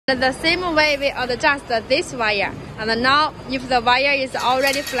The same way we adjust this wire, and now if the wire is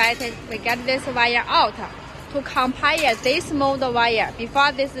already flattened, we get this wire out to compare this model wire.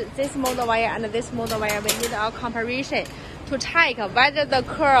 Before this model wire and this model wire, we need a comparison to check whether the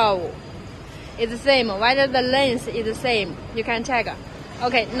curve is the same, whether the length is the same. You can check.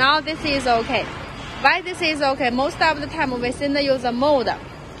 Okay, now this is okay. Why this is okay? Most of the time within the user mode,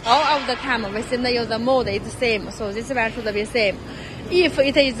 all of the time within the user mode is the same, so this one should be same. If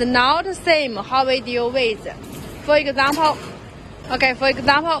it is not the same, how we deal with? For example,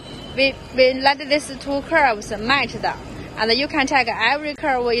 we let these two curves matched, and you can check every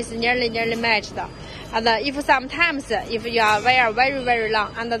curve is nearly matched. And if sometimes if you are very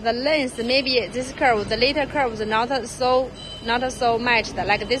long, and the length maybe this curve, the later curve is not so matched,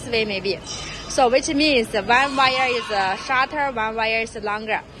 like this way maybe. So which means one wire is shorter, one wire is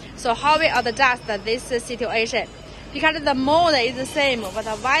longer. So how we adjust this situation? Because the mode is the same, but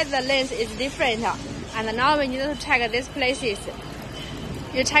why the length is different. And now we need to check these places.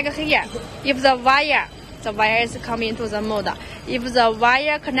 You check here. If the wire is coming to the mode. If the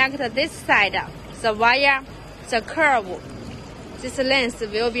wire connect this side, the curve, this length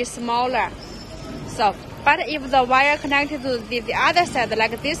will be smaller. So, but if the wire connected to the other side,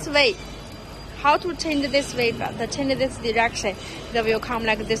 like this way, how to change this way, to change this direction, it will come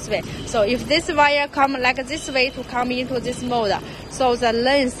like this way. So if this wire come like this way to come into this mode, so the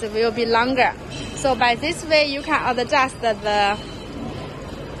length will be longer. So by this way, you can adjust the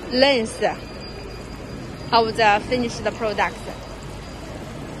length of the finished product.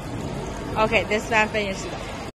 Okay, this one finished.